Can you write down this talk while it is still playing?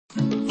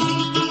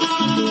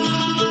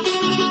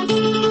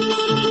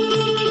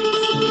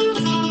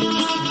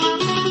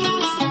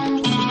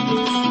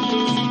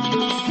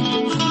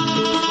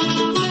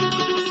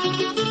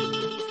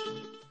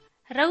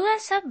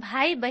सब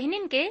भाई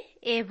बहनिन के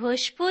ए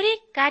भोजपुरी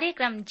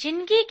कार्यक्रम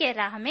जिंदगी के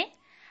राह में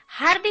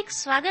हार्दिक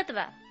स्वागत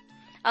बा।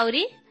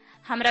 औरी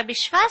हमरा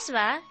विश्वास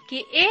बा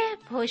कि ए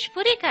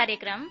भोजपुरी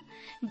कार्यक्रम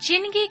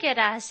जिंदगी के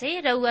राह से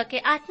रउआ के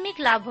आत्मिक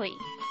लाभ होई।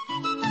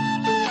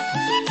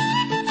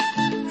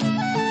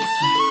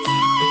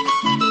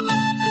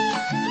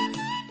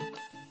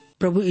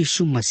 प्रभु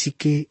यीशु मसीह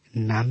के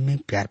नाम में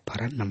प्यार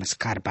भरा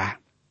नमस्कार बा।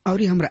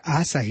 और हमरा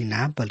आशा ही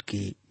ना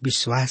बल्कि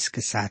विश्वास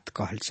के साथ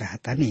कहल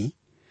चाहता नहीं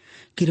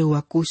कि रउआ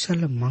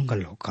कुशल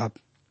मंगल होखब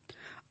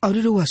और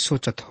रउआ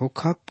सोचत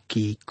होखब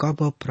कि कब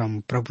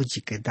प्रभु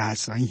जी के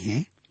दास आई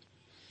हैं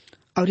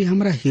और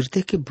हमरा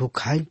हृदय के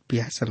भूखाइल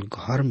प्यासल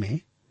घर में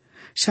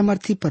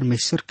समर्थी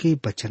परमेश्वर के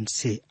वचन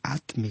से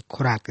आत्मिक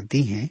खुराक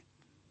दी हैं।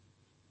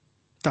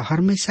 तो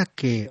हमेशा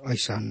के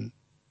ऐसा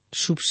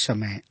शुभ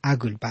समय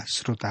आगुल बा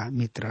श्रोता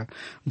मित्र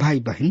भाई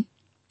बहन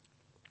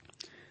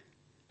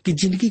कि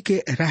जिंदगी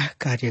के राह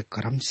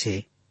कार्यक्रम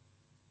से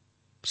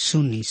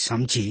सुनी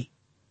समझी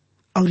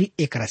और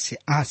एकरा से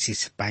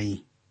आशीष पाई।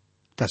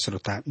 त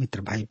श्रोता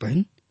मित्र भाई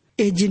बहन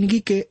ए जिंदगी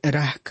के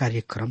राह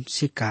कार्यक्रम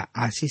से का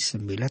आशीष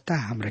मिलता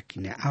हमरा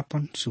किने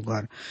आपन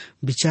सुगर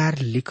विचार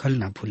लिखल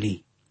न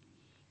भूली।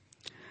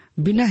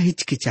 बिना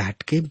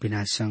हिचकिचाहट के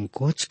बिना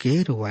संकोच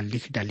के रुआ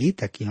लिख डाली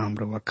ताकि हम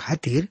रुआ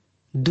खातिर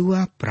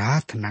दुआ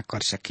प्रार्थना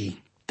कर सकी।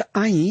 त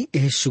आई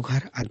ए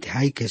सुगर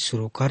अध्याय के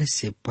शुरू करे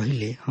से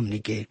पहले हमनी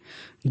के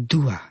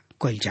दुआ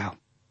कइल जाओ।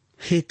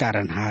 हे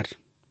तारनहार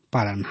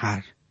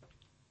पालनहार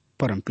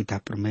परमपिता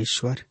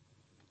परमेश्वर,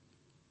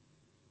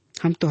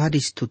 हम तुम्हारी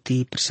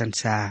स्तुति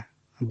प्रशंसा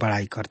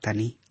बड़ाई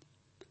करतानी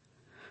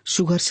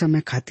सुगर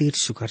समय खातिर,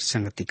 सुगर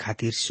संगति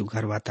खातिर,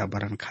 सुगर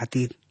वातावरण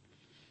खातिर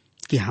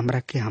कि हमरा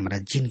के हमरा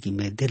जिंदगी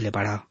में देले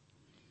बड़ा।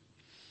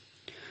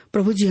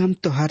 प्रभु जी हम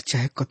तोहार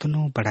चाहे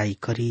कतनो बड़ाई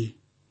करी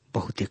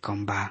बहुते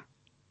कम बा,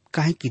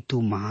 काहे कि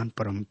तू महान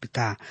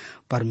परमपिता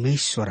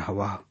परमेश्वर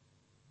हवा।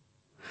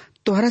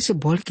 तोहरा से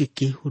बढ़ के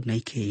केहू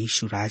नहीं के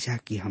यीशु राजा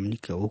की हमनी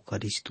के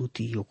ओकर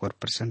स्तुति, ओकर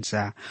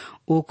प्रशंसा,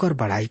 ओकर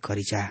बड़ाई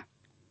करी जा।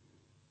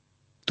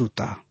 तू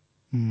तो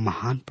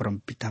महान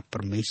परमपिता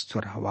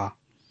परमेश्वर हवा,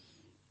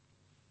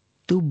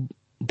 तू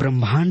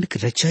ब्रह्मांड के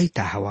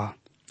रचयिता हवा।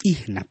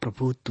 इह ना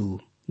प्रभु तू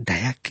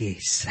दया के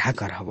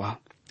सागर हवा।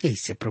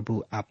 ऐसे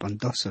प्रभु आपन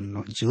दस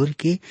नौ जोर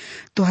के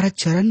तोहरा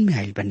चरण में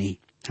आयल बनी।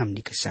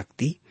 हमनी के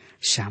शक्ति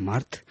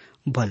सामर्थ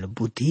बल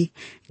बुद्धि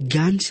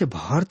ज्ञान से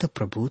भर द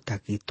प्रभु,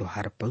 ताकि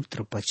तोहार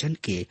पवित्र वचन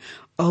के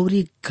और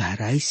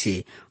गहराई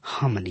से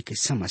हमनी के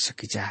समझ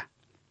सकी जा।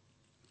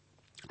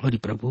 और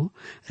प्रभु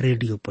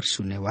रेडियो पर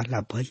सुने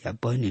वाला भैया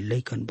बहनी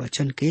लइकन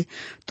वचन के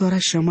तोरा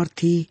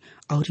समर्थी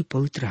और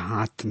पवित्र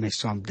हाथ में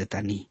सौंप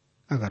देता नी।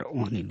 अगर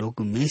ओहनी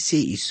लोग में से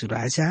यीशु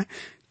राजा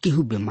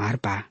केहू बीमार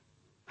बा,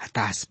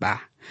 हताश बा,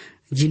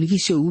 जिंदगी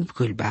से उब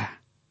गइल बा,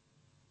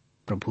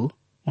 प्रभु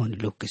ओहनी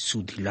लोग के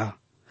सुधी ला,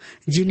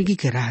 जिंदगी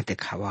के राह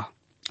दिखावा।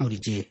 और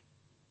जे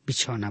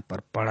बिछौना पर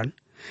पड़ल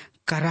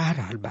करा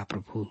रहल बा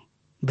प्रभु,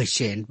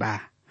 बेचैन बा,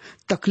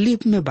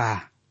 तकलीफ में बा,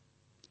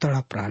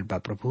 तड़प रहल बा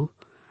प्रभु,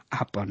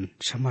 आपन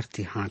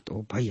समर्थी हाथ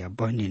ओ भैया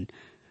बहनिन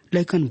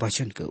लइकन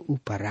वचन के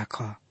ऊपर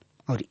राख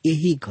और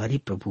यही घड़ी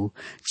प्रभु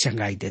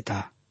चंगाई देता।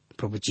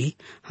 प्रभु जी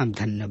हम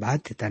धन्यवाद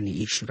देता नी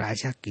यीशु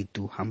राजा की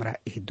तू हमरा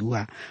यह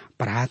दुआ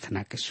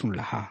प्रार्थना के सुन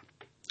लहा।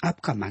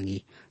 आपका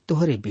मांगी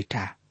तोहरे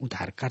बेटा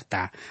उद्धार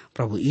करता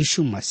प्रभु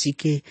यीशु मसीह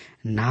के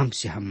नाम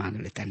से हम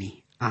मांग लेता नी,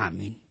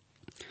 आमीन।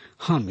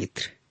 हाँ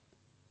मित्र,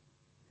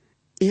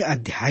 ये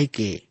अध्याय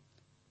के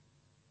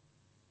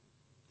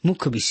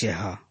मुख्य विषय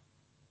है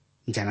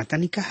जानता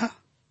नहीं कहा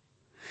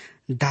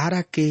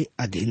दारा के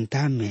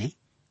अधीनता में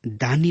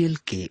दानियल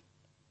के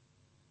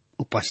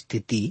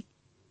उपस्थिति,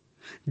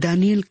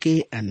 दानियल के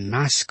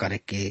नाश करे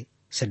के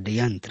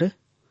षड्यंत्र,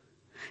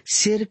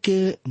 शेर के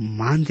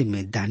मांद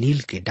में दानियल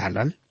के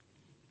डालल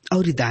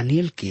और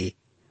दानियल के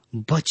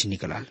बच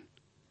निकलल,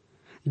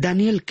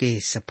 दानियल के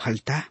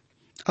सफलता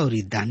और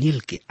दानियल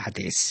के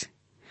आदेश।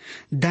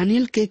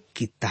 दानियल के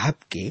किताब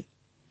के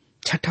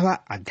 6वां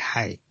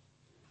अध्याय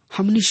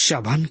हमनी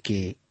सभन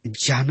के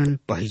जानल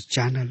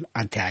पहचानल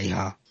अध्याय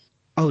है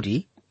और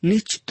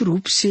निश्चित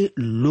रूप से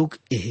लोग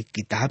यह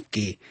किताब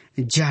के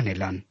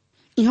जानेलन।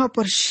 यहाँ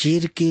पर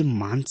शेर के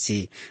मान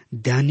से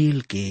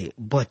दानियल के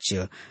बच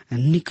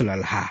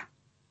निकलल हा।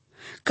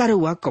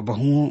 करवा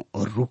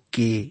कबहुओं रुक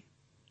के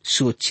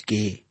सोच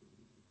के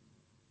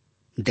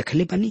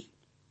देखले बनी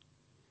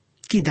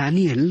कि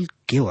दानियल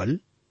केवल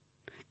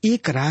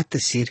एक रात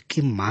शेर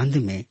के मांद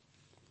में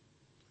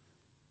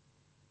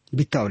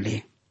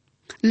बितौले,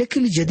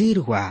 लेकिन यदि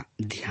हुआ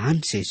ध्यान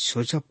से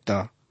सोचब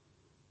तो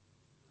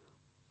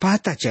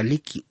पता चले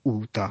कि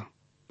ऊ तो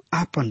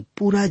आपन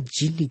पूरा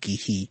जिंदगी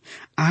ही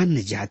आन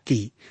जाति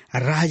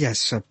राजा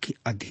सब की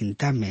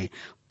अधीनता में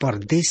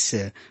परदेश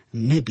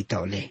में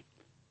बितौले।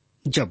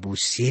 जब वो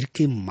शेर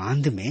के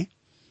मांद में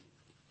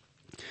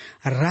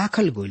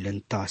राखल गोलन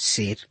तो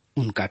शेर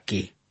उनका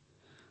के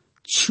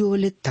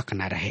छोले तक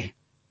न रहे,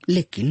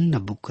 लेकिन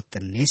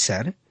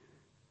नबूकदनेस्सर,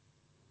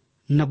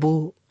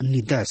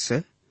 नबोनिदस,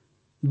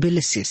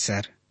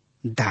 बेलशस्सर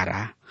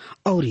दारा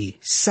और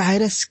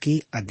साइरस के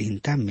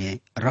अधीनता में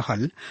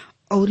रहल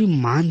और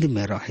मांद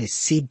में रहे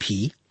से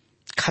भी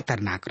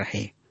खतरनाक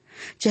रहे।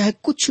 चाहे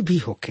कुछ भी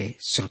होके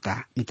श्रोता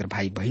मित्र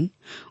भाई बहन,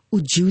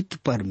 जीवित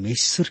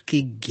परमेश्वर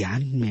के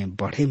ज्ञान में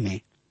बढ़े में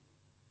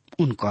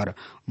उनकर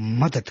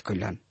मदद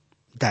कलन।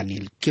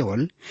 दानियल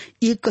केवल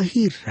एक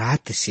ही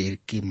रात शेर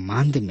के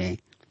मांद में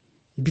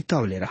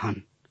बितौले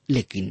रहन,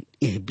 लेकिन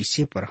यह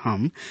विषय पर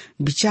हम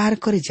विचार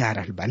करे जा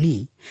रहल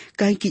बानी,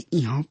 काहे कि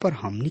यहाँ पर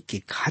हमनी के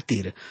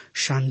खातिर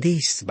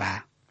संदेश बा।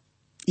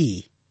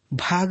 ई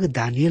भाग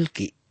दानियल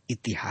के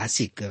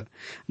ऐतिहासिक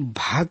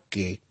भाग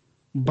के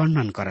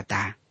वर्णन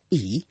करता।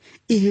 ई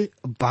यह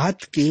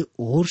बात के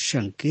ओर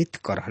संकेत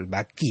कर रहल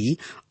बा कि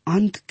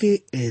अंत के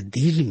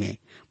दिन में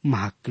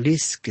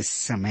महाक्लेश के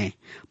समय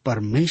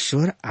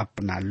परमेश्वर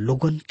अपना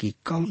लोगन की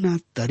कौना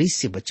तरी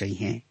से बचाई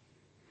है।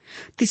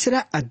 तीसरा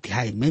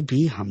अध्याय में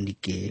भी हमनी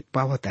के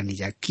पावतानी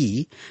जा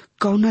कि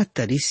कौना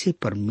तरी से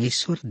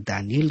परमेश्वर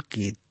दानियल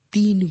के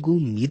 3 गो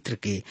मित्र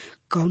के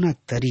कौना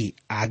तरी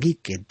आगे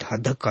के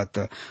धधकत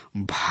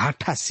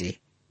भाटा से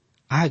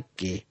आग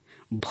के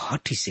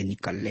भट्टी से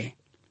निकलले।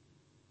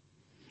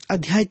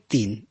 अध्याय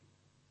 3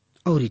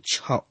 और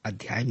 6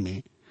 अध्याय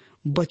में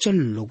बचल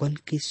लोगन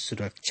की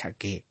सुरक्षा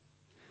के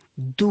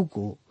 2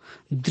 गो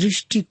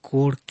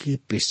दृष्टिकोण के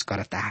पेश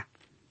करता।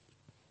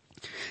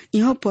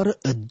 यहाँ पर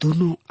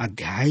दोनों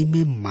अध्याय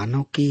में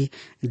मानव के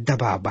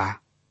दबाव,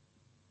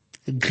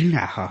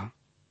 घृणा,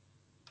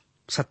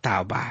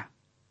 सताव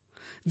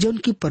जौन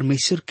की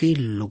परमेश्वर के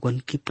लोगन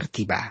की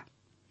प्रतिभा।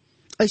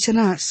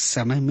 ऐसा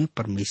समय में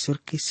परमेश्वर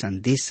के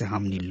संदेश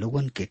हमनी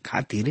लोगन के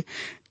खातिर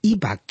ई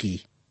बाकी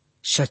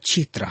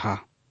सचेत रहा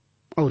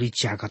और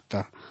जागत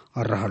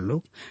रह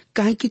लोग,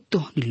 काहे कि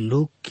तोहनी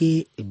लोग के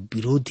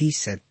विरोधी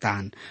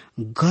शैतान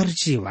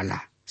गरजे वाला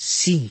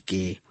सिंह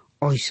के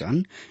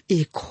ऐसन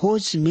एक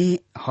खोज में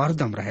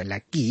हरदम रहेला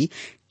कि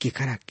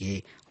केकरा के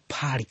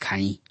फाड़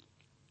खाई।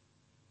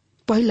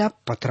 पहला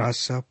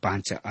पतरस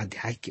 5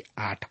 अध्याय के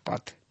 8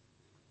 पद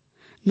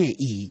में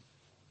ई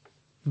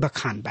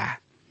बखान बा,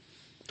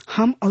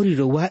 हम और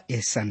रउआ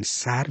इस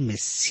संसार में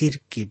सिर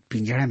के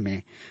पिंजरा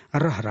में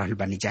रह रहल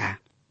बनी जा।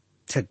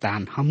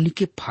 शैतान हमनी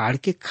के फाड़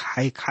के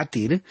खाए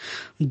खातिर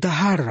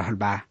दहाड़ रहल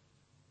बा।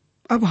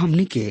 अब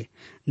हमनी के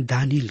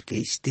दानियल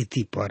के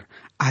स्थिति पर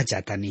आ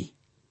जाता नहीं।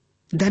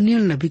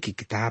 दानियल नबी की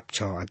किताब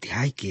 6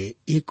 अध्याय के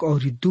 1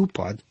 और 2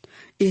 पद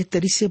एह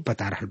तरी से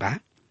बता रहल बा,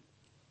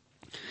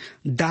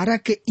 दारा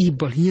के ई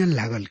बढ़िया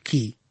लागल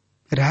कि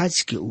राज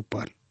के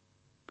ऊपर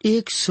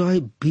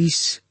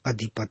 120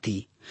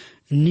 अधिपति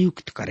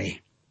नियुक्त करे,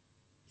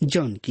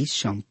 जौन की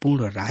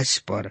संपूर्ण राज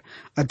पर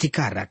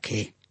अधिकार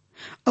रखे,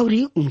 और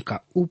उनका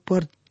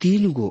ऊपर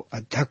 3 गो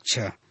अध्यक्ष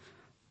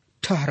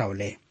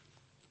ठहरावले,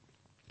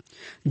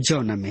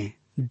 जौन में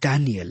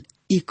दानियल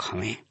एक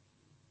हवे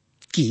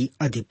कि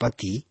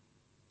अधिपति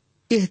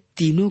यह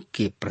तीनों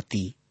के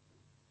प्रति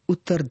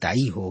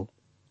उत्तरदायी हो,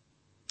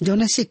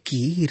 जौन से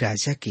कि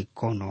राजा के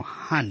कोनो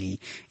हानि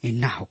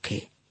न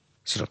होखे।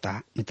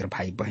 श्रोता मित्र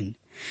भाई बहन,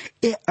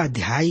 ये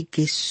अध्याय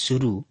के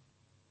शुरू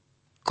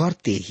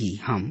करते ही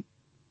हम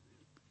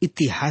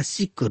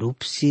ऐतिहासिक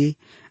रूप से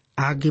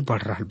आगे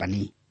बढ़ रहल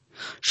बनी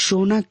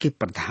सोना के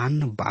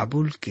प्रधान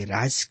बाबुल के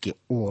राज के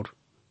ओर,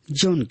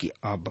 जौन की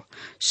अब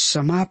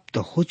समाप्त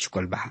हो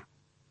चुकल बा।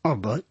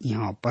 अब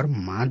यहाँ पर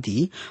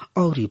मादी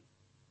और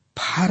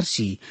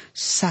फारसी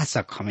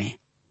शासक हमें,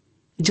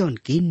 जौन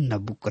की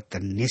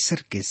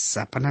नबूकदनेस्सर के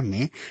सपना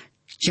में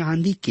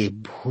चांदी के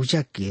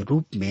भुजा के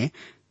रूप में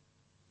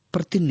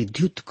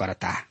प्रतिनिधित्व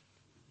करता।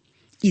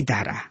 ई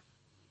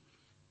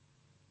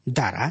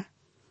दारा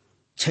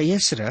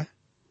छयस्र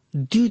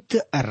द्वित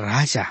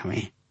राजा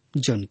हमें,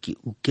 जौन की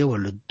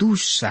केवल 2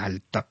 साल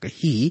तक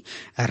ही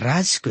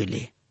राज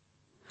कैले।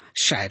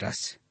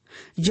 साइरस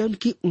जौन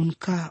की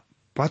उनका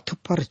पथ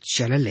पर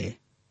चलले,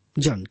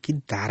 जौन की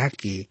दारा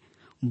के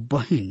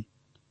बहन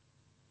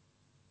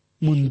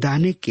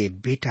मुंदाने के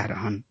बेटा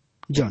रहन,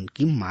 जौन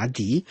की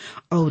मादी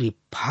और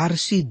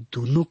फारसी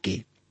दोनों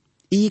के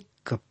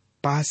एक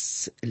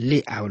पास ले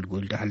आवल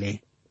गोल रहले,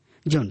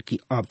 जौन की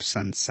अब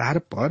संसार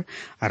पर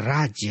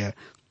राज्य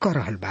कर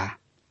रहल बा।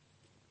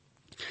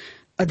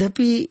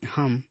 अद्यपि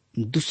हम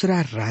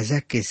दूसरा राजा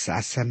के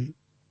शासन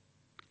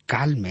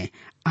काल में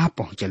आ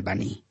पहुंचल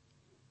बानी।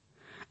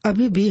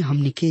 अभी भी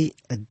हमनी के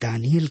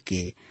दानियल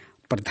के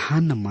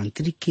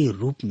प्रधानमंत्री के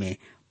रूप में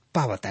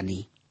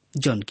पावतानी,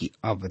 जौन की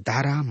अब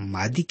दारा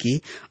मादी के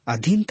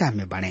अधीनता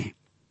में बने।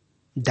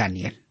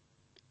 दानियल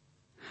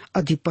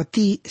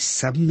अधिपति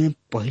सब में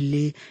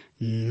पहले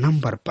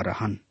नंबर पर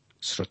रहन।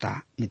 श्रोता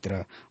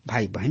मित्र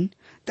भाई बहन,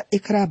 त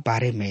एकरा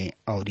बारे में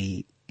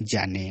औरी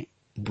जाने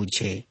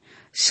बुझे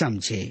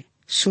समझे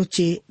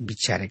सोचे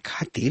विचारे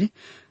खातिर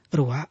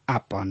रुआ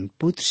आपन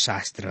पवित्र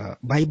शास्त्र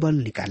बाइबल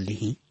निकाल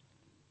ली,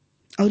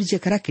 और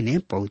जेकरा किने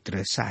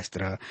पवित्र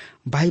शास्त्र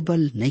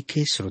बाइबल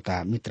नइखे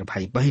श्रोता मित्र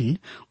भाई बहन,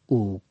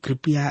 वो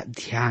कृपया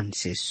ध्यान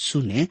से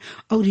सुने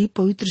और ये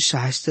पवित्र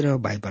शास्त्र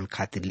बाइबल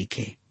खातिर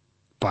लिखे।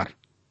 पर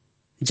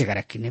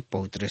जेकरा किने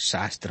पवित्र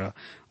शास्त्र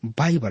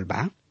बाइबल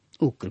बा,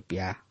 ओ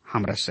कृपया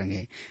हमरा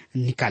संगे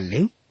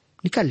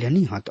निकाल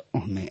लेनी हो तो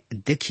ओहमे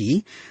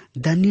देखी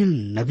दानियल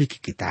नबी की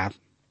किताब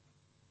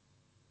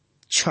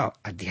 6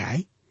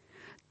 अध्याय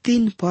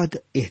 3 पद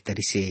एह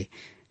तरी से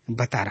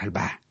बता रहल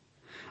बा।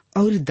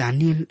 और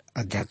दानियल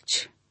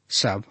अध्यक्ष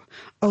सब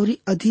और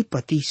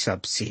अधिपति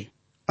सब से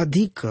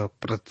अधिक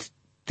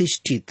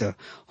प्रतिष्ठित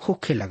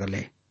होखे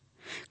लगले,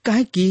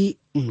 काहे कि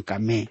उनका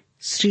में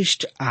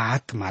श्रेष्ठ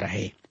आत्मा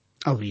रहे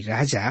और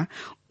राजा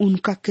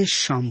उनका के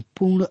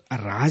संपूर्ण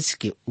राज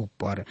के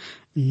ऊपर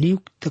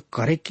नियुक्त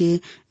करे के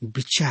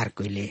विचार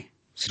कैले।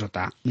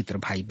 श्रोता मित्र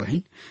भाई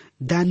बहन,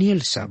 दानियल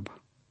सब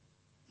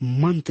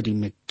मंत्री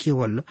में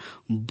केवल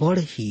बड़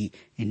ही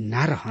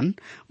ना रहन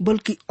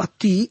बल्कि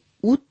अति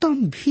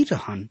उत्तम भी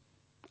रहन,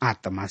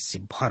 आत्मा से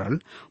भरल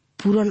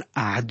पूरल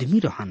आदमी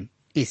रहन।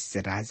 इस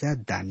राजा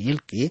दानियल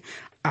के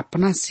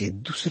अपना से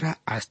दूसरा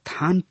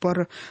स्थान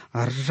पर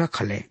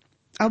रखले।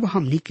 अब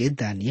हमनी के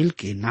दानियल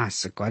के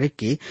नाश करे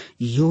के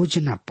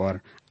योजना पर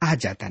आ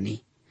जाता नहीं।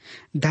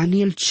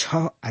 दानियल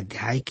 6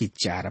 अध्याय के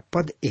 4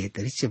 पद एह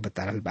तरी से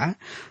बता रहल बा।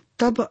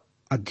 तब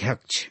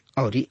अध्यक्ष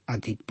और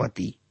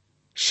अधिपति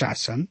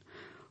शासन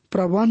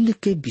प्रबंध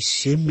के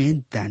विषय में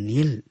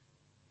दानियल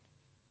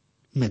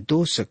में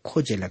दोष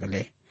खोजे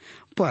लगले,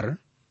 पर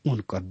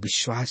उनकर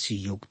विश्वास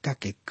योग्यता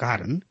के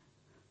कारण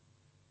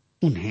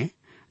उन्हें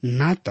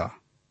ना तो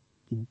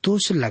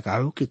दोष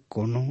लगाओ के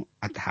कोनो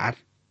आधार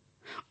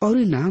और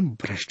ना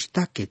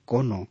भ्रष्टता के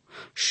कोनो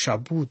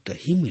सबूत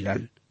ही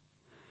मिलल।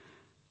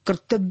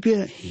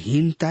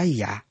 कर्तव्यहीनता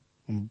या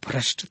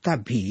भ्रष्टता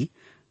भी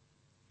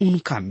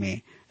उनका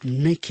में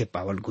नहीं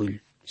खेपावल गइल।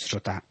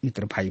 श्रोता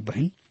मित्र भाई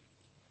बहन,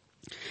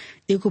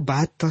 एगो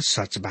बात तो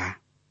सच बा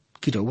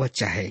कि रउआ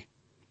चाहे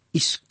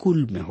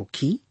स्कूल में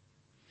होखी,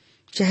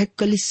 चाहे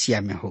कलिसिया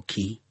में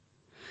होखी,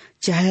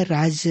 चाहे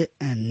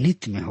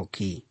राजनीति में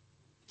होखी,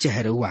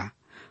 चाहे रउआ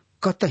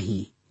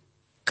कतही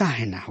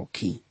काहे ना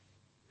होखी,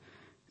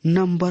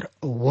 नंबर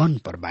 1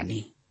 पर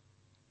बानी।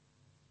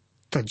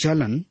 तो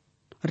जलन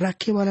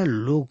रखे वाला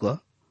लोग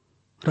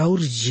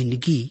राउर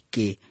जिंदगी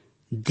के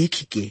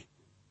देख के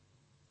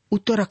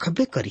उतर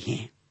रखबे करी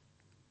हैं।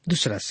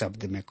 दूसरा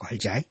शब्द में कहल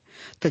जाए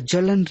तो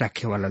जलन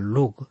रखे वाला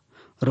लोग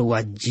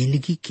रउआ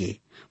जिंदगी के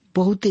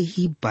बहुत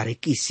ही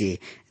बारीकी से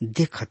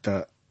देखत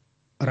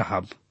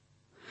रहब।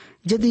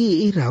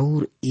 यदि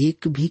राउर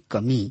एक भी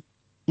कमी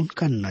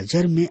उनका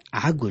नजर में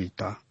आ गइल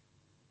तो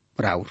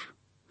राउर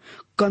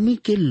कमी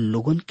के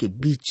लोगन के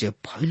बीच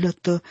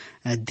फैलत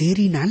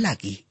देरी ना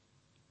लागी।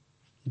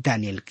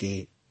 दानियल के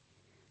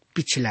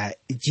पिछला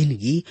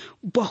जिंदगी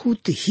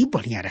बहुत ही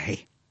बढ़िया रहे।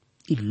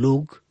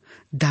 लोग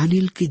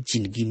दानियल के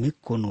जिंदगी में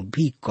कोनो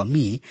भी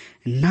कमी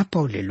ना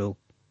पावले लोग,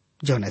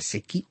 जौना से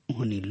कि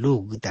उन्हीं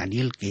लोग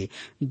दानियल के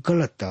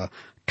गलत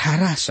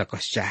ठहरा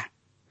सकस जा।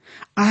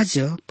 आज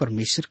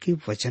परमेश्वर के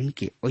वचन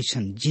के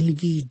ऐसन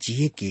जिंदगी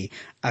जिए के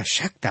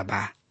आवश्यकता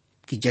बा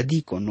कि यदि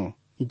कोनो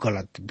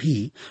गलत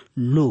भी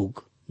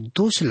लोग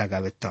दोष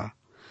लगावे तो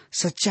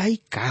सच्चाई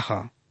का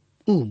ह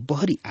ऊ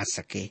बहरी आ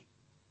सके।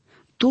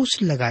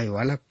 दोष लगाए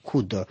वाला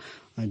खुद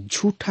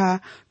झूठा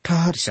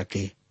ठहर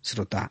सके।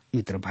 श्रोता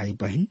मित्र भाई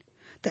बहन,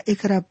 त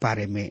एकरा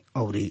बारे में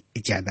और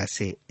ज्यादा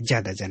से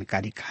ज्यादा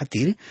जानकारी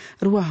खातिर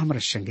रुआ हमरा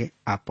संगे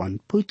आपन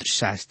पवित्र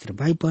शास्त्र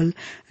बाइबल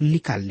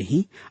निकाल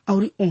ली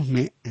और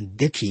उनमें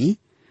देखी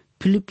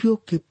फिलिपियो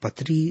के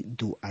पत्री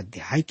 2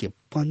 अध्याय के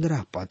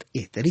 15 पद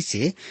एह तरी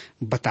से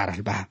बता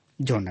रहल बा,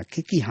 जौना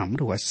के कि हम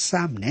रुआ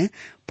सामने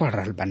पढ़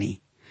रहल बानी।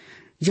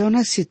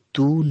 जौना से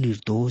तू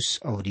निर्दोष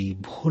और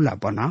भोला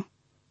बना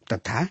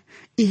तथा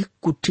एक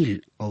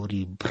कुटिल और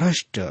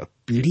भ्रष्ट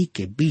पीढ़ी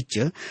के बीच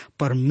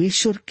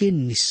परमेश्वर के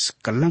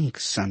निष्कलंक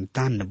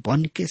संतान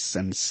बन के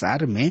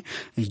संसार में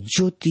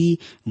ज्योति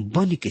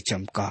बन के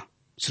चमका।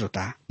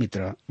 श्रोता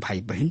मित्र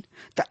भाई बहन,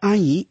 त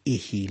आई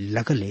यही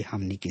लगले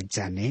हमनी के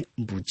जाने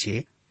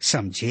बुझे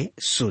समझे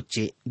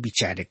सोचे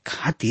विचारे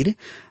खातिर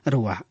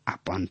रुआ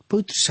अपन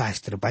पवित्र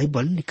शास्त्र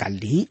बाइबल निकाल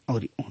ली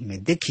और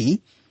उनमें देखी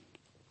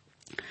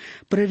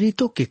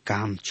प्रेरितों के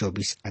काम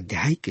 24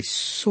 अध्याय के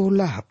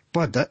 16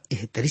 पद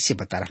एह तरी से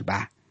बता रहल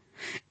बा।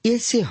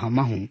 ऐसे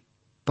हमहू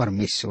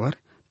परमेश्वर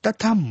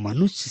तथा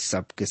मनुष्य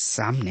सबके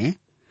सामने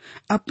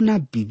अपना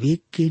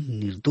विवेक के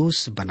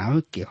निर्दोष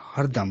बनावे के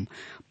हरदम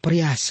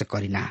प्रयास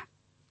करिना।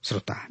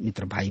 श्रोता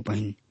मित्र भाई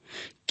बहन,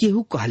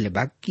 केहू कहले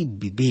बा कि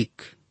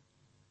विवेक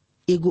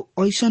एगो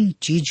ऐसन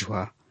चीज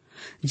हुआ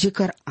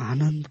जेकर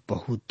आनंद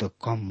बहुत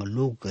कम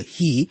लोग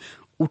ही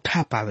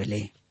उठा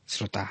पावेले।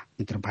 श्रोता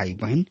मित्र भाई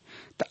बहन,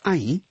 तो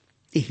आई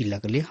यही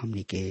लगले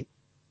हमनी के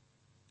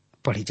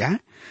पढ़ी जा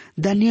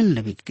दानियल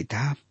नबी की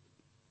किताब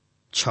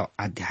 6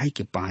 अध्याय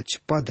के 5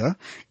 पद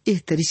एह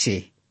तरी से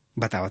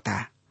बतावता।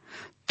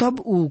 तब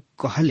ऊ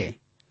कहले,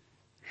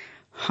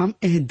 हम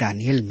एह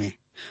दानियल में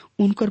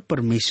उनकर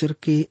परमेश्वर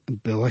के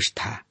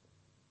व्यवस्था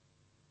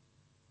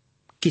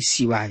के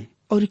सिवाय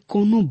और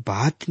कोनो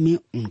बात में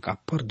उनका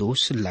पर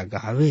दोष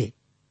लगावे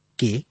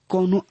के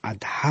कोनो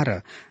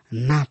आधार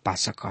ना पा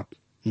सकब।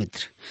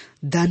 मित्र,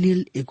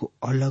 दानियल एगो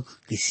अलग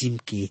किस्म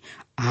के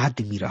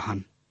आदमी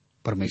रहन।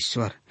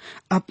 परमेश्वर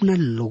अपना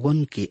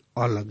लोगन के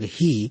अलग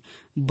ही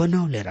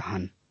बनौले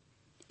रहन,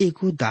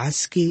 एगो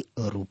दास के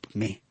रूप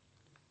में।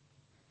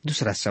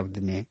 दूसरा शब्द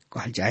में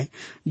कहल जाए,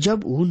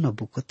 जब वो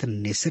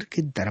नबूकदनेस्सर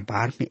के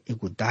दरबार में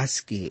एगो दास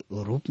के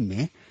रूप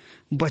में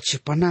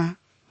बचपना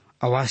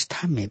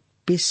अवस्था में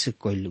पेश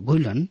कइल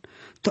गइलन,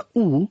 तो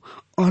ऊ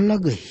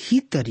अलग ही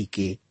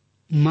तरीके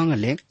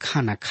मंगले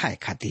खाना खाए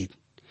खातिर।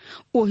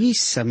 ओही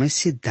समय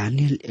से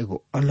दानियल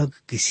एगो अलग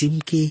किस्म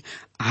के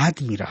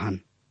आदमी रहन,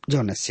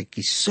 जौन से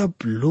कि सब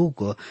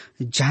लोग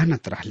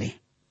जानत रहले।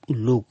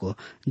 लोग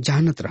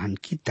जानत रहन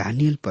कि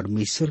दानियल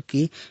परमेश्वर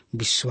के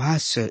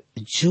विश्वास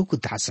जोग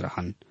दास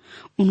रहन,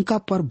 उनका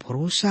पर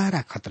भरोसा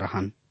रखत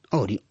रहन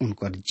और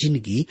उनकर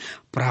जिंदगी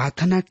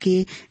प्रार्थना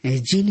के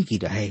जिंदगी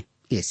रहे।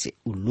 ऐसे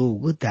उ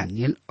लोग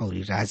दानियल और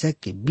राजा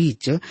के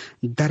बीच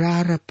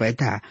दरार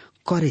पैदा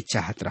करे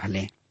चाहत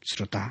रहले।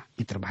 श्रोता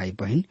मित्र भाई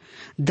बहन,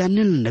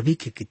 दानियल नबी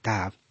की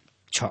किताब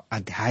 6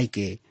 अध्याय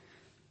के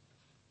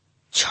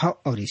 6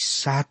 और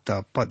 7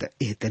 पद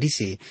एह तरी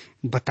से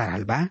बता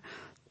रहल बा।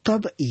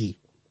 तब ई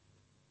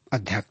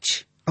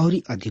अध्यक्ष और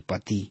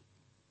अधिपति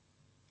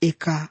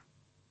एका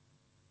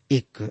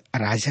एक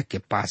राजा के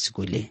पास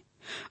गइले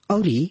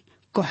और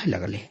कहे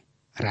लगले,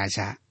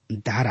 राजा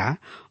दारा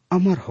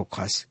अमर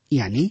होखस,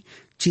 यानी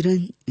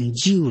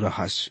चिरंजीव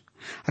रहस।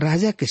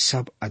 राजा के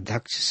सब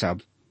अध्यक्ष, सब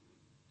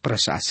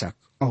प्रशासक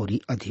और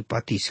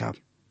अधिपति, सब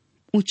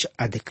उच्च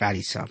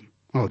अधिकारी सब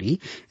और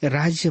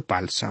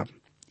राज्यपाल सब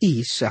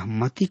ई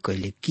सहमति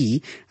कैले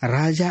कि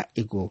राजा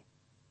एगो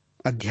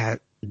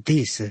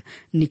अध्यादेश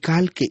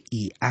निकाल के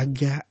ई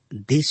आज्ञा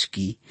देश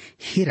की,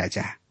 हे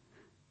राजा,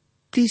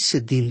 30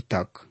 दिन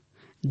तक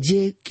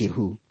जे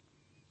केहू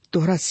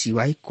तोहरा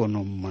सिवाय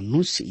कोनो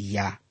मनुष्य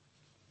या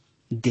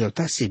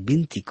देवता से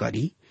विनती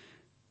करी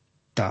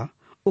त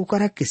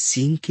ओकरा के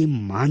सिंह के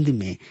मांद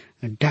में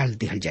डाल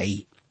दिहल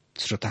जाई।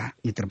 श्रोता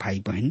मित्र भाई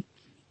बहन,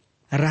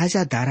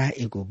 राजा दारा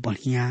एगो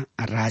बढ़िया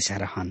राजा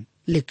रहन,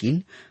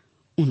 लेकिन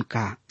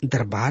उनका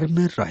दरबार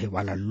में रहे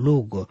वाला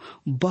लोग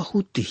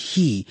बहुत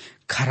ही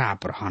खराब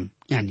रहन,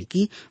 यानी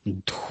कि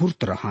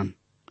धूर्त रहन।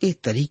 ए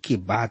तरीके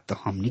बात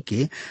हमनी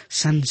के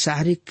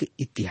सांसारिक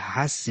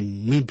इतिहास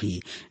में भी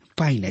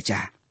पाई न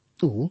जा।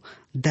 तो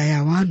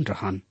दयावान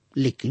रहन,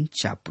 लेकिन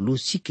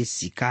चापलूसी के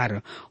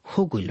शिकार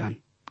हो गइलन।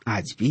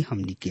 आज भी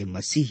हमनी के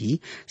मसीही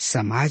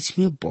समाज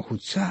में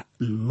बहुत सा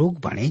लोग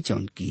बने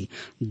जौन की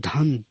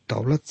धन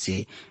दौलत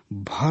से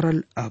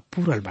भरल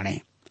पूरल बने,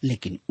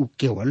 लेकिन उ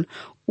केवल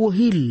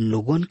वही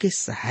लोगन के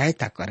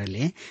सहायता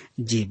करेले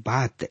जे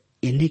बात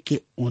एने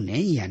के ओने,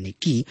 यानी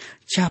कि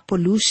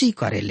चापलूसी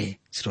करेले।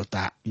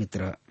 श्रोता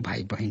मित्र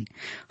भाई बहन,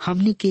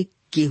 हमनी के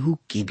केहू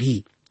के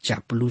भी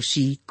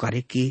चापलूसी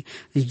करे के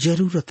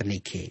जरूरत नहीं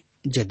खे।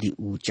 यदि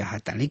ऊ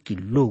चाहता नहीं कि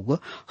लोग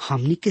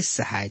हमनी के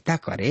सहायता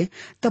करे,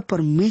 तब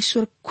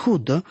परमेश्वर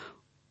खुद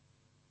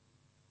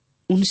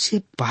उनसे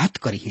बात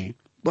करी है।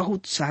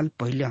 बहुत साल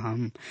पहले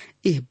हम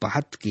यह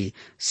बात के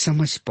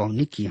समझ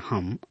पाऊनी कि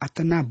हम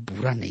अतना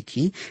बुरा नहीं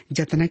की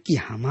जितना कि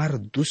हमार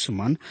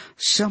दुश्मन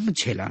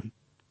समझेलन,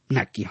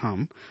 न कि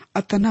हम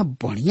अतना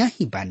बढ़िया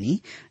ही बानी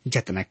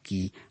जितना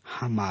कि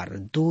हमार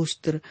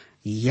दोस्त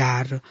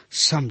यार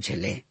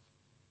समझले।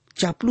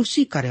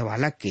 चापलूसी करे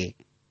वाला के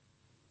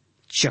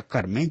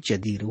चक्कर में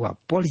यदि रुआ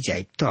पड़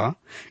जाए तो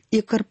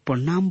एकर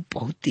परिणाम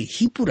बहुत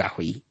ही बुरा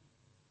हुई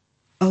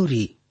और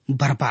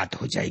बर्बाद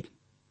हो जाए।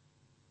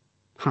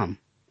 हम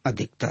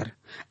अधिकतर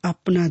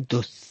अपना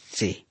दोस्त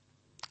से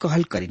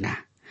कहल करीना,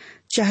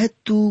 चाहे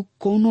तू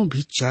कोनो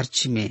भी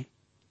चर्च में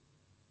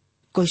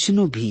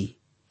कैसनो भी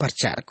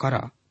प्रचार कर,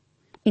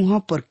 वहां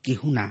पर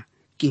केहू ना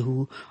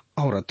केहू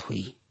औरत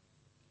हुई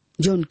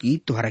जौन की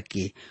तोहरा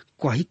के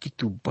कही कि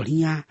तू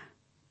बढ़िया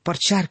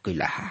प्रचार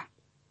कैला हा।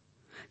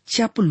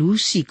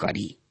 चापलूसी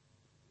करी।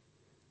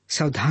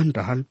 सावधान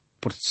रहल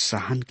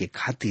प्रोत्साहन के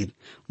खातिर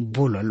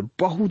बोलल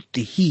बहुत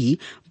ही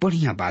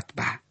बढ़िया बात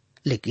बा,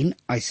 लेकिन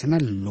ऐसा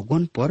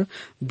लोगन पर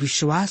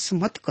विश्वास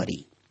मत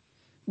करी,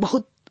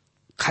 बहुत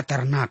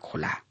खतरनाक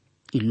होला।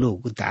 इ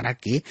लोग दारा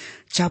के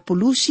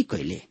चापलूसी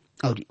कैले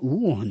और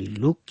ओहनी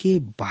लोग के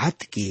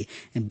बात के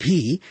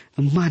भी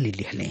मान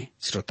लिहले।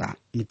 श्रोता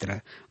मित्र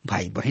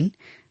भाई बहन,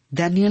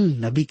 दानियल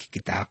नबी की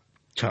किताब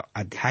 6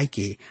 अध्याय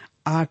के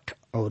 8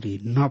 और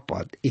 9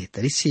 पद एह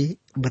तरी से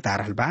बता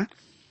रहल बा।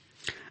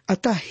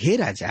 अतः हे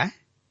राजा,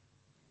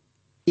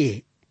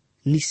 ए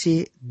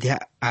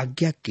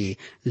निषेधाज्ञा के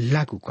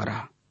लागू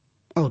करा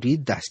और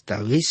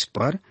दस्तावेज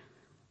पर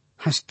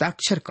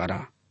हस्ताक्षर करा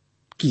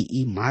कि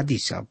ई मादी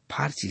सब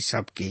फारसी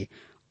सब के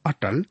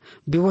अटल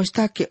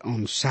व्यवस्था के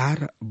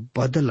अनुसार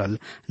बदलल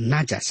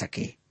ना जा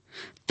सके।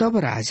 तब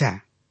राजा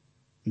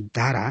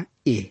दारा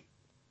ए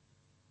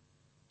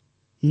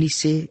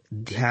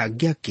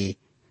निषेधाज्ञा के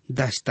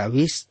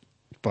दस्तावेज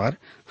पर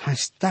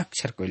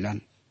हस्ताक्षर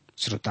कैलन।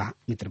 श्रोता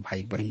मित्र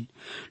भाई बहन,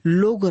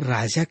 लोग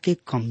राजा के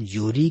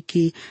कमजोरी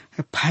के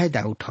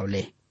फायदा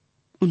उठौले।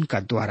 उनका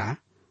द्वारा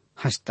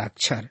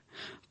हस्ताक्षर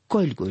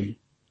कैल गइल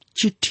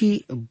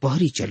चिट्ठी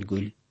बहरी चल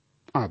गइल।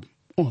 अब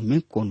ओहमे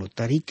कोनो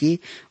तरीके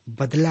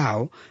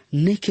बदलाव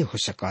नहीं हो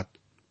सकत।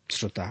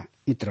 श्रोता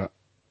मित्र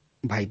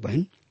भाई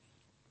बहन,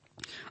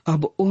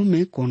 अब ओ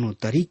में कोनो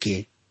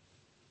तरीके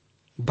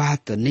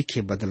बात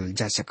नेखे बदल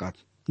जा सकत।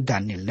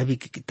 दानियल नबी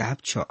की किताब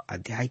 6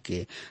 अध्याय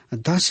के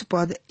 10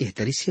 पद एह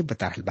तरी से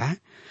बता रहल बा,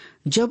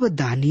 जब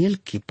दानियल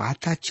के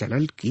पता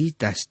चलल कि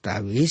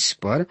दस्तावेज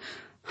पर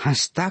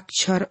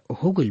हस्ताक्षर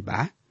हो गइल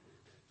बा,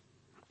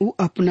 उ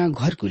अपना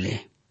घर गुले।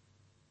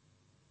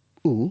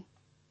 उ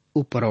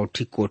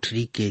उपरौठी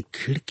कोठरी के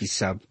खिड़की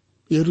सब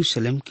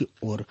यरूशलेम की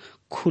ओर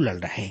खुलल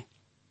रहे।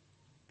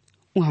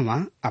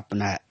 वहां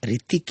अपना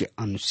रीति के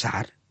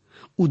अनुसार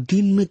उ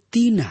दिन में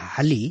 3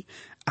 हाली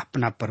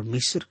अपना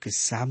परमेश्वर के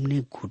सामने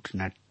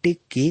घुटना टेक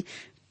के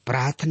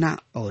प्रार्थना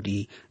और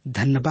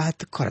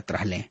धन्यवाद करत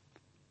रहले।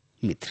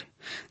 मित्र,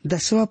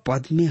 10वां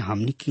पद में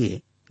हमनी के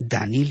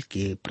दानियल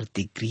के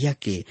प्रतिक्रिया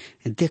के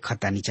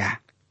देखतानी जा।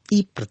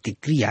 ई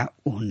प्रतिक्रिया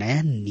ओ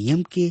नया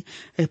नियम के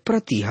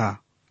प्रति है।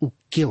 उ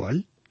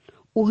केवल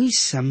वही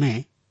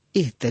समय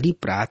एह तरी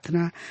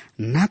प्रार्थना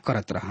न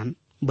करत रहन,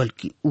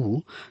 बल्कि उ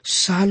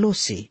सालों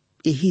से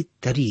यही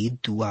तरी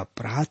दुआ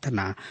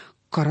प्रार्थना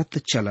करत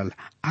चलल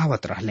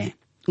आवत रहले।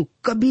 उ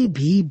कभी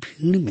भी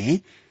भीड़ में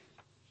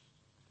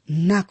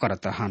न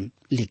करत रहन,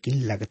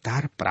 लेकिन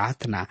लगातार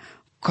प्रार्थना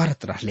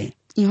करत रहले।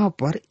 यहाँ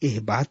पर यह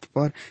बात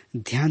पर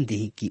ध्यान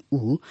दी कि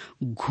उ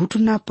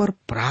घुटना पर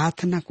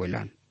प्रार्थना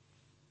कइलन।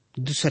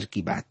 दूसर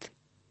की बात,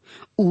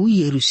 उ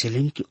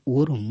यरूशलेम की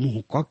ओर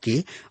मुंह क के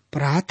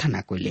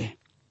प्रार्थना कइले।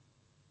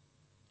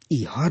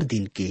 ई हर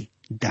दिन के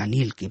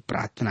दानियल के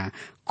प्रार्थना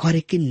करे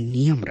के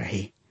नियम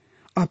रहे।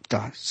 अब तो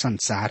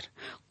संसार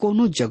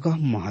कोनो जगह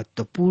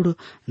महत्वपूर्ण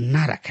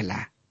न रखेला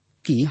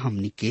कि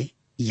हमनी के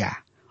या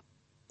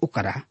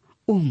ओकरा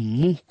ओ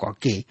मुंह क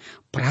के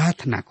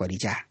प्रार्थना करी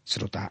जा।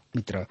 श्रोता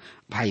मित्र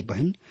भाई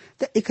बहन,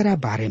 त एकरा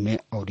बारे में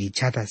और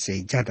ज्यादा से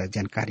ज्यादा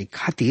जानकारी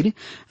खातिर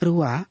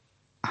रुआ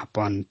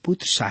अपन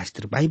पुत्र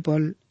शास्त्र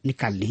बाइबल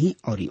निकाल ली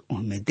और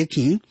उनमें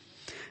देखी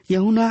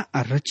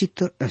यूहन्ना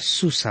रचित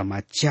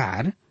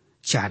सुसमाचार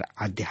 4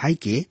 अध्याय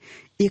के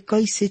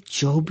 21 से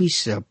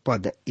 24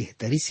 पद एह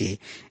तरी से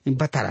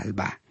बता रहल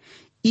बा।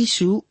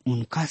 यीशु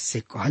उनका से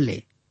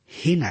कहले,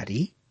 हे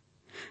नारी,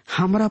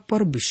 हमरा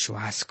पर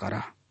विश्वास कर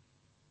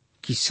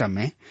कि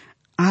समय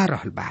आ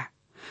रहल बा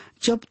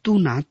जब तू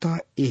ना तो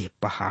एह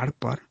पहाड़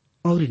पर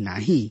और ना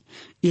ही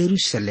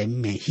यरूशलेम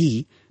में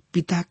ही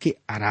पिता के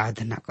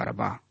आराधना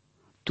करबा,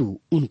 तू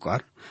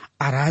उनकर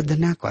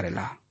आराधना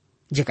करेला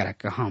जेकरा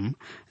के हम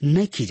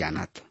नहीं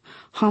जानत।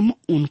 हम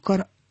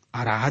उनकर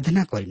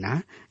आराधना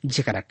करिना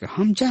जेकरा के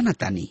हम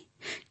जानतानी,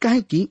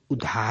 काहे कि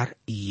उधार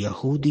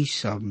यहूदी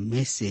सब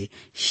में से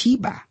ही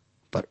बा।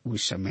 पर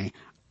उस समय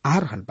आ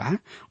रहल बा,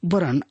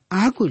 वरन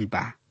आ गइल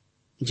बा,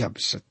 जब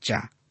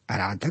सच्चा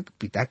आराधक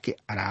पिता के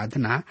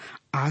आराधना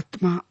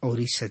आत्मा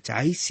और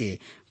सच्चाई से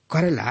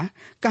करेला,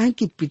 काहे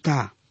कि पिता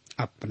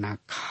अपना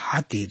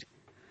खातिर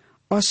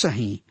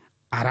असही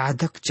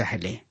आराधक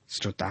चाहले।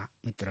 श्रोता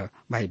मित्र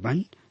भाई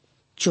बहन,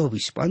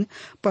 24 पद,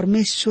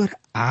 परमेश्वर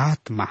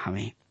आत्मा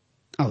हमें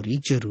और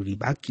जरूरी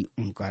बा कि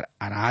उनकर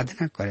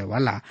आराधना करे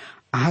वाला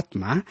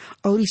आत्मा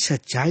और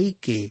सच्चाई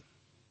के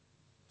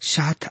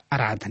साथ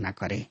आराधना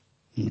करे।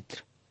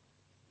 मित्र,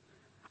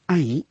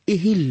 आई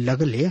यही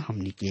लगले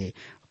हमनी के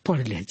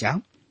पढ़ ले जाओ।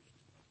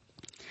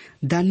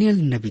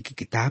 दानियल नबी की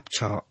किताब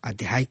 6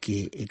 अध्याय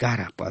के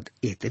 11 पद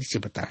एह तरी से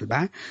बता रहल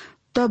बा,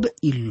 तब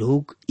ये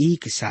लोग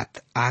एक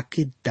साथ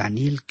आके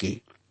दानियल के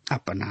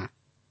अपना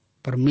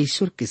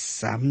परमेश्वर के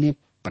सामने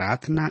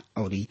प्रार्थना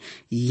और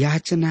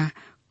याचना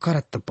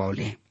करत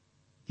पौले।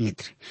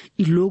 मित्र,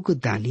 ये लोग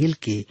दानियल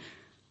के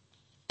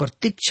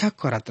प्रतीक्षा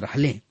करत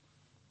रहले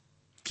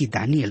कि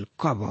दानियल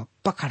कब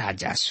पकड़ा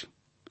जासु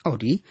और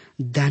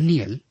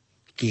दानियल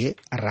के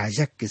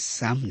राजा के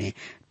सामने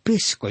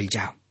पेश कइल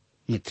जाओ।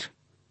 मित्र,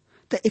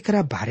 त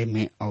एकरा बारे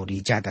में और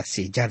ज्यादा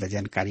से ज्यादा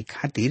जानकारी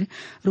खातिर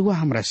रुआ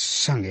हमरा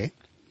संगे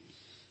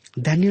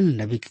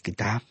दानियल नबी की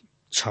किताब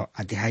 6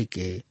 अध्याय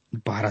के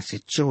 12 से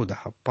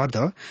 14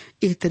 पद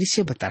एह तरी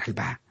से बता रहल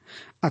बा।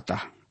 अतः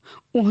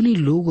उन्हीं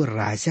लोग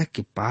राजा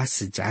के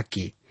पास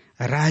जाके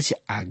राज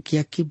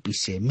आज्ञा के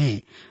विषय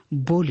में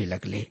बोले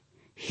लगले,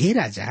 हे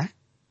राजा,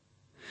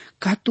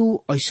 का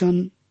तू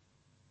ऐसन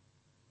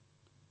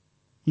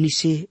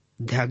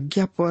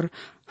निषेधाज्ञा पर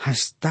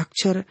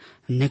हस्ताक्षर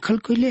निखल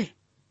कइले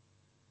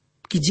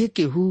कि जे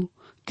केहू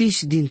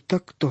 30 दिन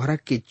तक तोहरा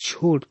के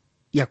छोड़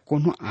या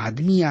कोनो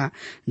आदमी या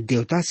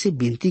देवता से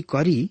विनती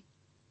करी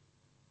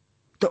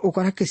तो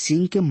ओकरा के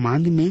सिंह के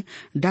मांद में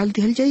डाल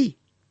दिहल जाई।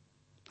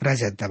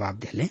 राजा जवाब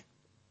दिले,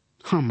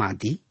 हम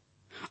आदि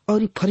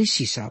और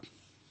फरीसी सब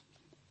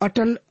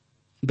अटल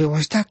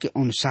व्यवस्था के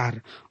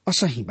अनुसार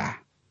असही बा।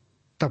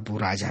 तब वो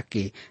राजा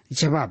के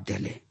जवाब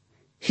दिले,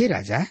 हे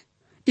राजा,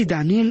 ई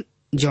दानियल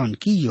जौन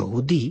की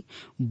यहूदी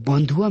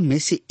बंधुआ में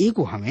से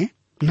एगो हमें,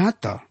 ना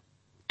तो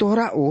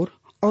तोरा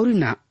और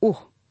ना ओह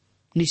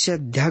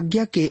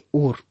निषेधाज्ञा के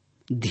ओर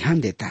ध्यान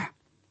देता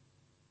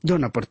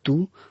जौन पर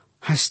तू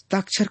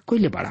हस्ताक्षर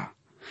कइले बड़ा,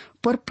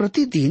 पर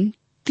प्रतिदिन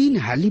 3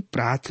 हाली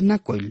प्रार्थना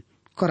कइल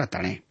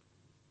करताणे।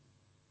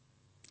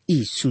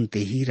 ई सुनते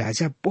ही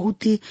राजा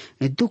बहुत ही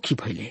दुखी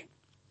भइले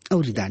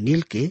और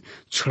दानियल के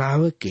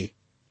छुड़ावे के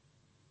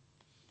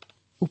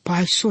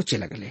उपाय सोचे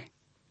लगले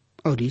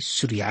और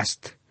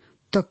सूर्यास्त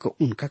तक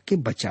उनका के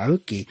बचाव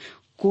के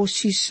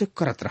कोशिश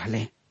करत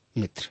रहले।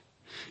 मित्र,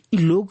 इ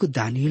लोग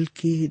दानियल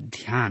के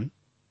ध्यान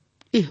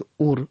एह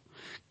ओर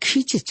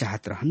खींचे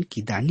चाहत रहन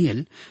कि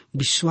दानियल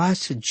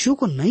विश्वास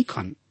जोग नहीं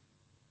खन,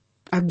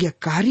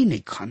 आज्ञाकारी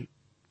नहीं खन,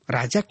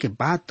 राजा के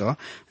बात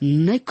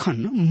नहीं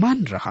खन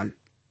मान रहल।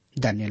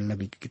 दानियल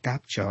नबी की किताब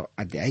 6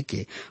 अध्याय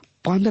के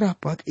 15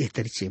 पद एह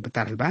तरी से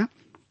बता रहल बा,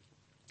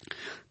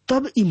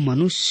 तब इ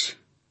मनुष्य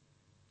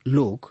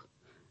लोग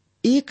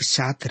एक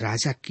साथ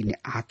राजा किने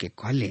आके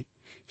कहले,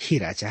 हे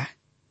राजा,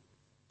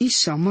 इस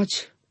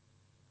समझ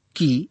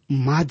कि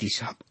मादी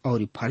सब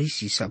और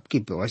फरीसी सब की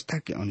व्यवस्था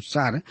के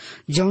अनुसार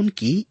जौन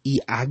की ई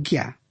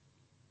आज्ञा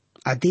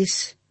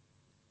आदेश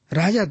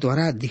राजा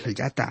द्वारा दिहल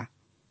जाता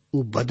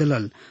वो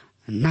बदलल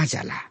ना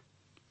जाला।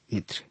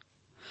 मित्र,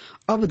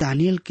 अब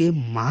दानियल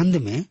के मांद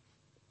में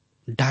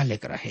डाले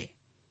रहे,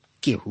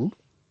 केहू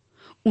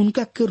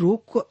उनका के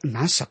रोक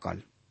ना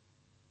सकल।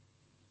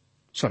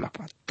 16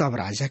 पद, तब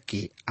राजा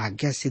के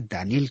आज्ञा से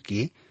दानियल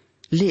के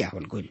ले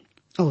आवल गोल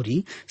और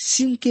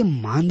सिंह के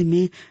मांद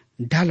में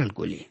डालल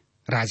गोले।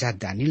 राजा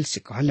दानियल से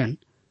कहलन,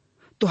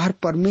 तोहर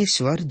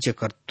परमेश्वर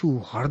जेकर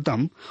तू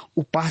हरदम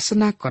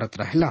उपासना करत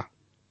रहला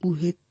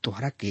उहे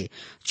तोहरा के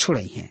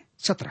छोड़ई है।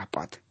 17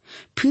 पद,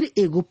 फिर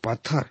एगो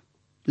पत्थर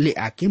ले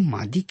आके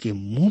मादी के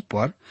मुंह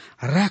पर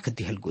राख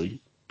दिहल गोल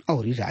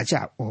और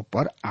राजा ओ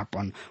पर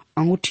अपन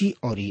अंगूठी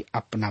और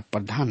अपना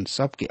प्रधान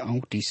सब के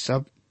अंगूठी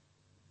सब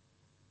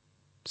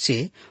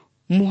से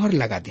मुहर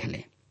लगा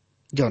दिले,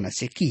 जौना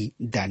से कि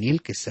दानियल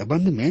के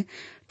संबंध में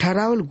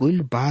ठहरावल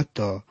गोल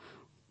बात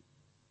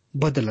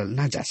बदलल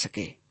ना जा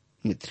सके।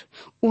 मित्र,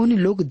 उन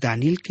लोग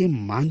दानियल के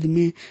मांद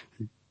में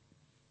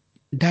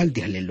डाल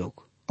दिहले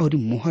लोग और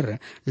मुहर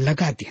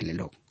लगा दिहले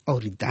लोग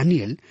और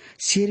दानियल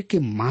शेर के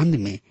मांद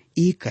में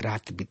एक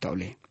रात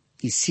बितौले।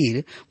 इस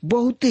शेर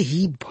बहुत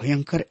ही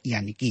भयंकर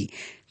यानी कि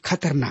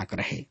खतरनाक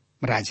रहे।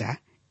 राजा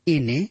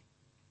एने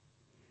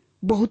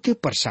बहुत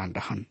परेशान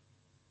रहन।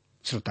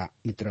 श्रोता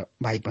मित्र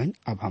भाई बहन,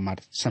 अब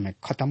हमार समय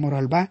खत्म हो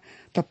रहा बा,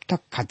 तब तक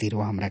खातिर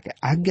वो हमरा के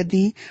आज्ञा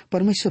दी।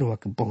 परमेश्वर वो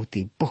के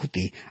बहुत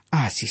ही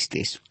आशीष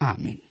देस।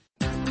 आमीन।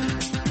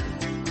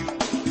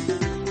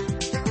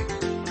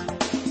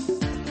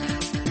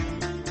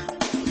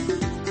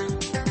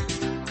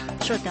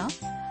 श्रोताओ,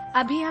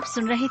 अभी आप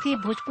सुन रहे थे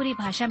भोजपुरी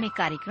भाषा में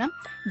कार्यक्रम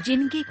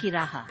जिंदगी की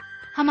राह।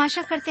 हम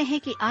आशा करते हैं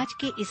कि आज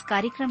के इस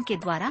कार्यक्रम के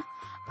द्वारा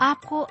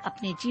आपको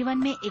अपने जीवन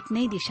में एक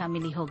नई दिशा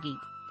मिली होगी।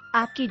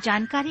 आपकी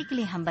जानकारी के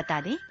लिए हम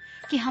बता दें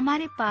कि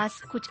हमारे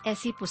पास कुछ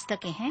ऐसी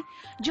पुस्तकें हैं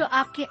जो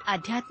आपके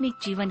आध्यात्मिक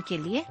जीवन के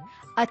लिए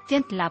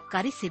अत्यंत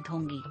लाभकारी सिद्ध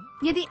होंगी।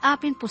 यदि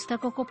आप इन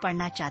पुस्तकों को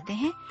पढ़ना चाहते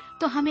हैं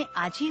तो हमें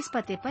आज ही इस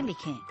पते पर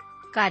लिखें।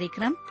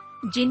 कार्यक्रम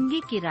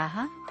जिंदगी की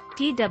राह,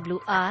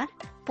 TWR,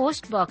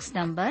 पोस्ट बॉक्स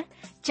नंबर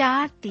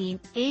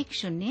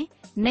 4310,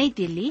 नई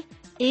दिल्ली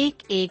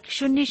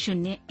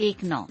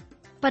 110019।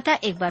 पता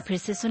एक बार फिर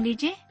से सुन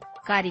लीजिए।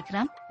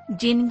 कार्यक्रम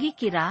जिंदगी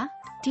की राह,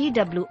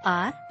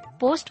 TWR,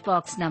 post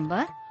box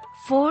number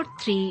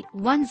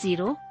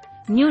 4310,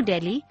 new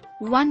Delhi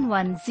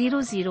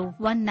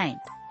 110019।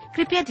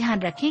 कृपया ध्यान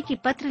रखें कि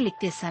पत्र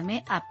लिखते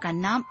समय आपका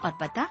नाम और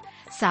पता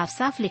साफ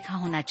साफ लिखा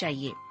होना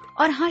चाहिए।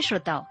 और हाँ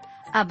श्रोताओ,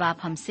 अब आप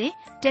हमसे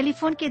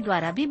टेलीफोन के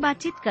द्वारा भी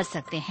बातचीत कर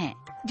सकते हैं,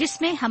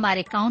 जिसमें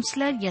हमारे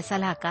काउंसलर या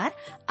सलाहकार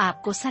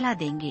आपको सलाह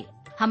देंगे।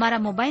 हमारा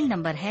मोबाइल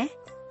नंबर है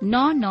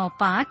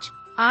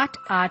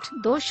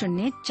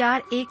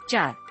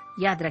 9958820414।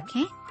 याद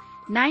रखें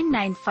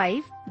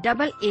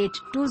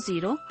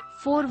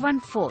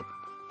 9958820414।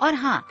 और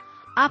हाँ,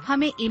 आप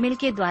हमें ईमेल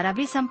के द्वारा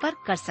भी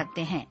संपर्क कर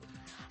सकते हैं।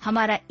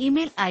 हमारा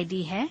ईमेल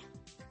आईडी है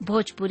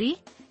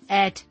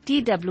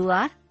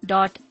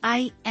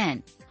bhojpuri@twr.in,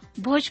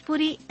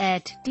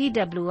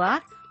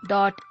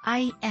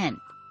 bhojpuri@twr.in।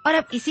 और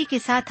अब इसी के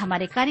साथ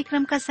हमारे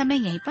कार्यक्रम का समय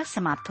यहीं पर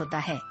समाप्त होता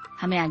है।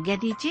 हमें आज्ञा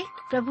दीजिए।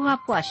 प्रभु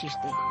आपको आशीष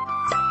दे।